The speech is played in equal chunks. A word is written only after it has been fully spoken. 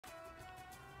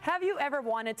Have you ever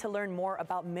wanted to learn more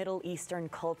about Middle Eastern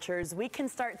cultures? We can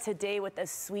start today with a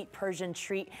sweet Persian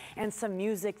treat and some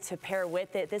music to pair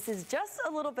with it. This is just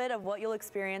a little bit of what you'll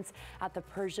experience at the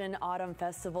Persian Autumn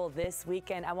Festival this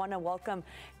weekend. I want to welcome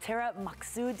Taraneh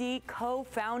Maghsoodi,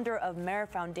 co-founder of Mehr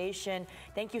Foundation.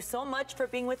 Thank you so much for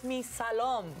being with me.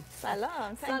 Salam.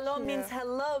 Salam. Salam means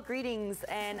hello, greetings,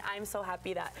 and I'm so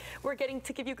happy that we're getting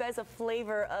to give you guys a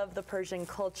flavor of the Persian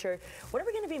culture. What are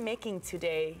we going to be making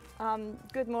today?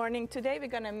 Good morning. Today we're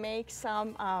going to make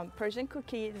some Persian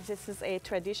cookie. This is a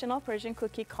traditional Persian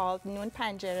cookie called noon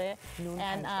panjere,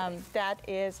 and that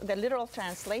is the literal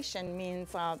translation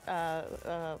means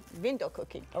window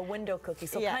cookie. A window cookie.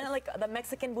 So yes. kind of like the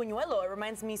Mexican buñuelo. It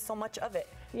reminds me so much of it.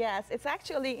 Yes, it's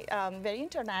actually very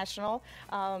international.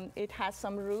 It has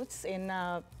some roots in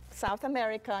South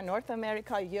America, North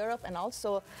America, Europe, and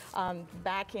also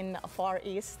back in Far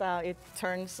East, it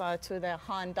turns to the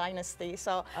Han Dynasty.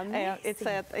 So it's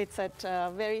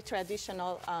a very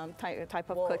traditional type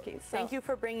of cookie. So thank you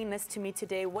for bringing this to me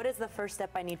today. What is the first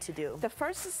step I need to do? The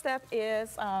first step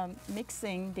is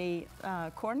mixing the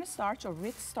cornstarch or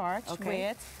wheat starch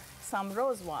with some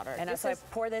rose water. And so I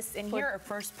pour this in here, or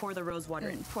first pour the rose water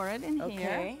in? Pour it in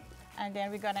here. And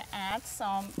then we're going to add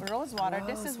some rose water.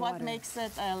 This is what makes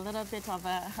it a little bit of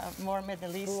a more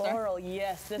Middle Eastern. Floral,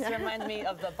 yes. This reminds me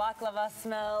of the baklava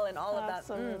smell and all of that.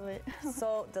 Absolutely.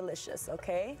 So delicious,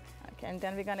 okay? Okay, and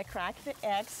then we're going to crack the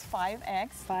eggs, 5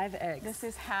 eggs. 5 eggs. This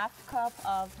is half cup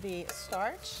of the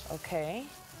starch. Okay.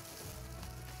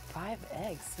 5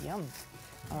 eggs, yum.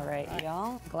 All right,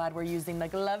 y'all. Glad we're using the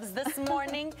gloves this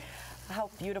morning. How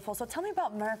beautiful. So tell me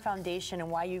about Mehr Foundation and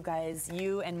why you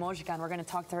and Mojgan, we're going to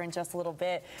talk to her in just a little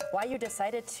bit, why you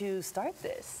decided to start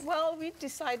this. Well, we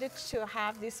decided to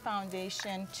have this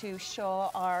foundation to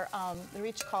show our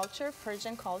rich culture,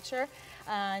 Persian culture,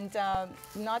 and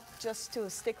not just to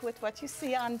stick with what you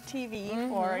see on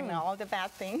TV or all the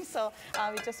bad things. So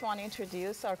we just want to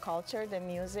introduce our culture, the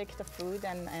music, the food,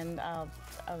 and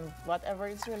whatever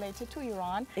is related to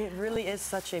Iran. It really is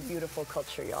such a beautiful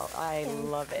culture, y'all. I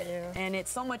love it. And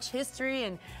it's so much history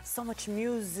and so much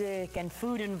music and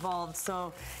food involved.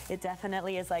 So it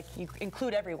definitely is like you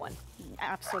include everyone.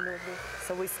 Absolutely.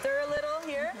 So we stir a little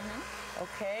here.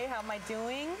 Okay, how am I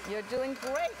doing? You're doing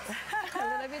great.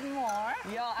 A little bit more.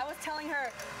 Y'all, I was telling her,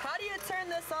 how do you turn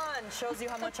this on? Shows you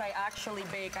how much I actually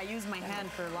bake. I use my hand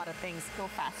for a lot of things. Go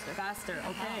faster. Faster,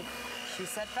 okay. She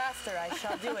said faster, I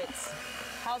shall do it.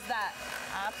 How's that?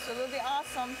 Absolutely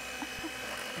awesome.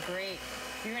 Great.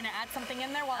 You're gonna add something in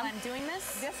there while I'm doing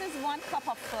this? This is 1 cup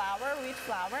of flour, wheat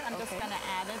flour. I'm just gonna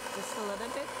add it just a little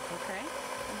bit. Okay.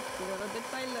 A little bit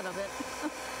by little bit.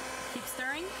 Keep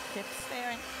stirring? Keep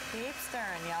stirring. Keep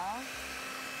stirring, y'all.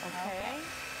 Okay.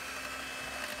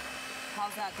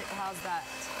 How's that? How's that?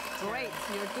 Great.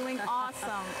 You're doing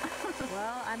awesome.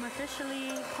 Well, I'm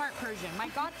officially part Persian. My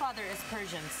godfather is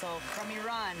Persian, so from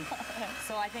Iran.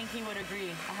 So I think he would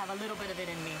agree. I have a little bit of it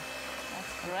in me.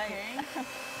 That's great. Okay.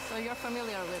 So you're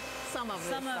familiar with some of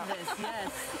this. Some of this,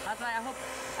 yes. That's why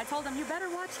I told him, you better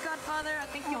watch Godfather. I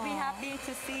think you'll be happy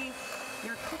to see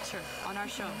your culture on our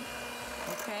show.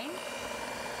 Okay.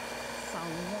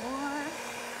 Some more.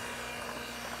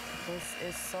 This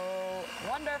is so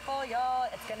wonderful, y'all.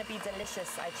 It's gonna be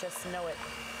delicious. I just know it.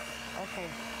 Okay.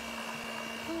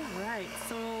 All right.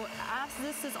 So as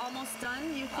this is almost done,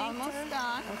 you think? Almost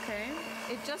done. Okay.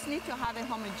 It just needs to have a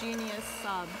homogeneous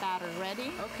batter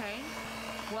ready. Okay.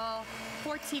 Well,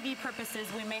 for TV purposes,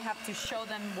 we may have to show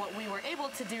them what we were able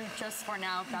to do just for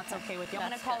now, if that's okay with you. I'm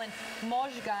going to call in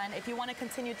Mojgan. If you want to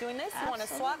continue doing this, you want to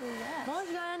swap? Yes.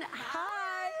 Mojgan, hi!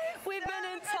 We've been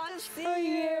in touch for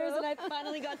years, and I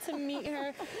finally got to meet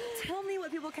her. Tell me what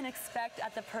people can expect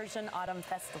at the Persian Autumn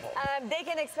Festival. They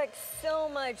can expect so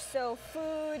much. So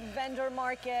food, vendor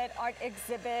market, art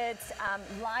exhibits,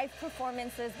 live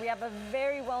performances. We have a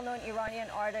very well-known Iranian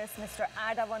artist, Mr.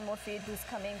 Ardawan Mofid, who's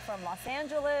coming from Los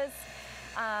Angeles.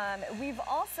 We've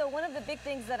also, one of the big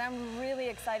things that I'm really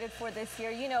excited for this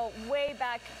year, you know, way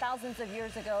back thousands of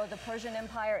years ago, the Persian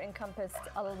Empire encompassed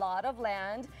a lot of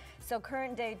land. So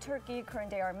current day Turkey,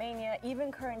 current day Armenia,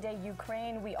 even current day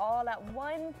Ukraine, we all at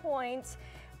one point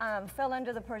fell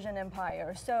under the Persian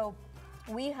Empire. So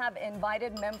we have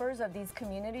invited members of these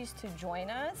communities to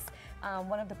join us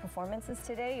One of the performances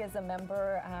today is a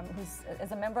member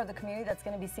is a member of the community that's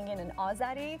going to be singing in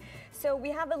Azari. So we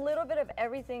have a little bit of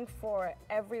everything for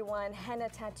everyone: henna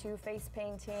tattoo, face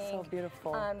painting. So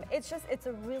beautiful. It's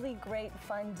a really great,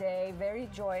 fun day, very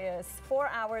joyous. 4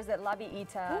 hours at La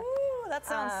Villita. Ooh, that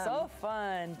sounds so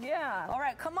fun. Yeah. All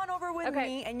right, come on over with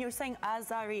me. And you're saying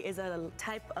Azari is a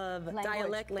type of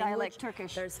Dialect,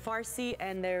 Turkish. There's Farsi,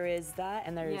 and there is that,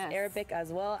 and there is Arabic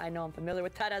as well. I know I'm familiar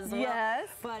with that as well. Yes.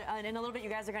 But in a little bit, you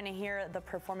guys are going to hear the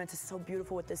performance is so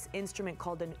beautiful with this instrument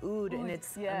called an oud, and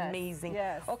it's amazing.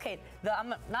 Yes. Okay,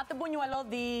 not the buñuelo,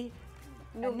 the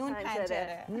Noon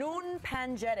pancere. Noon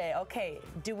pancere. Okay,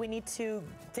 do we need to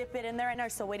dip it in there right now?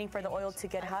 So waiting for the oil to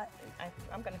get hot?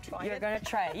 I'm going to try You're going to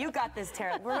try it. You got this,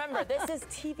 Tara. Remember, this is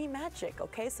TV magic,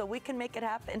 okay? So we can make it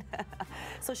happen.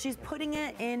 So she's putting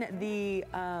it in the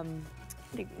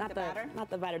not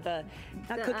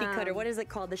cookie cutter. What is it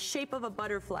called? The shape of a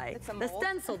butterfly. It's a the mold.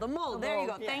 stencil, the mold. There you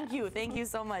go. Yeah. Thank you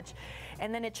so much.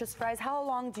 And then it just fries. How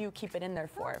long do you keep it in there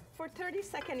for? For 30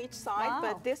 seconds each side,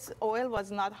 but this oil was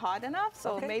not hot enough,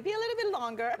 so maybe a little bit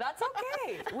longer. That's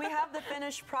okay. We have the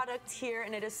finished product here,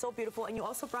 and it is so beautiful. And you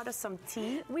also brought us some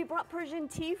tea. We brought Persian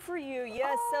tea for you.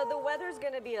 Yes. So the weather's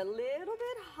going to be a little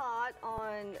bit hot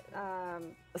on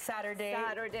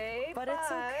Saturday, but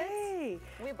it's okay.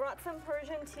 We brought some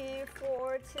Persian tea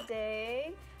for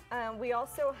today. We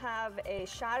also have a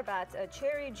sharbat, a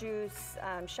cherry juice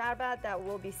sharbat that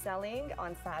we'll be selling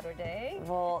on Saturday.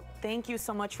 Well, thank you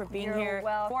so much for being You're here.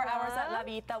 welcome. 4 hours at La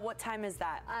Villita. What time is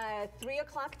that? 3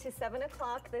 o'clock to 7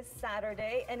 o'clock this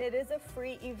Saturday, and it is a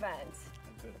free event.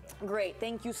 Great.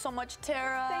 Thank you so much,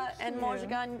 Tara and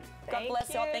Mehregan. God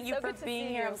bless y'all. Thank you for being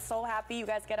here. I'm so happy you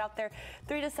guys get out there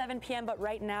 3 to 7 p.m. But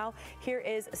right now, here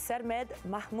is Sermed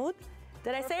Mahmood.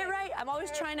 Did I say it right? I'm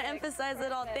always trying to emphasize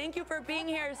it all. Thank you for being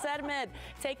here, Sermed.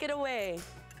 Take it away.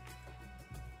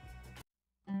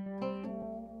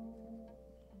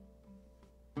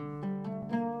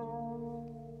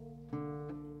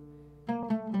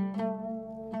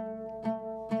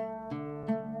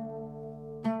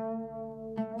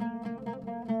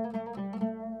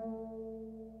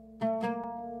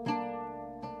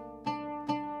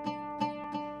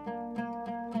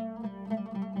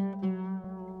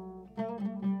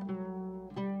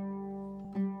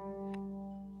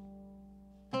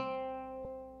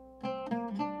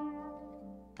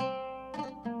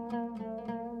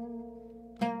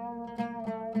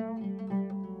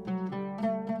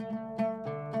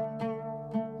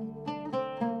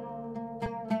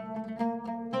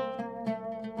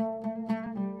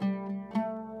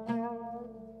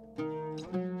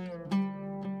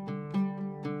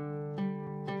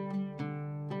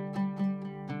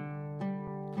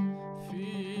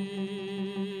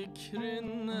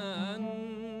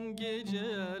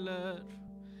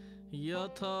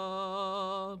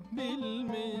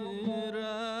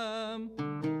 Yatabilmirem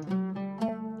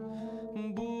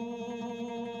bu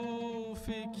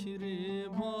fikri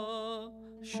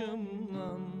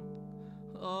başımdan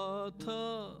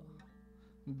ata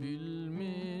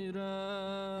bilmirem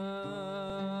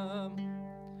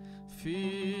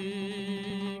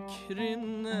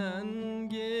fikrinden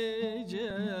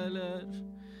geceler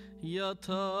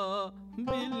yata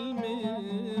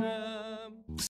bilmirem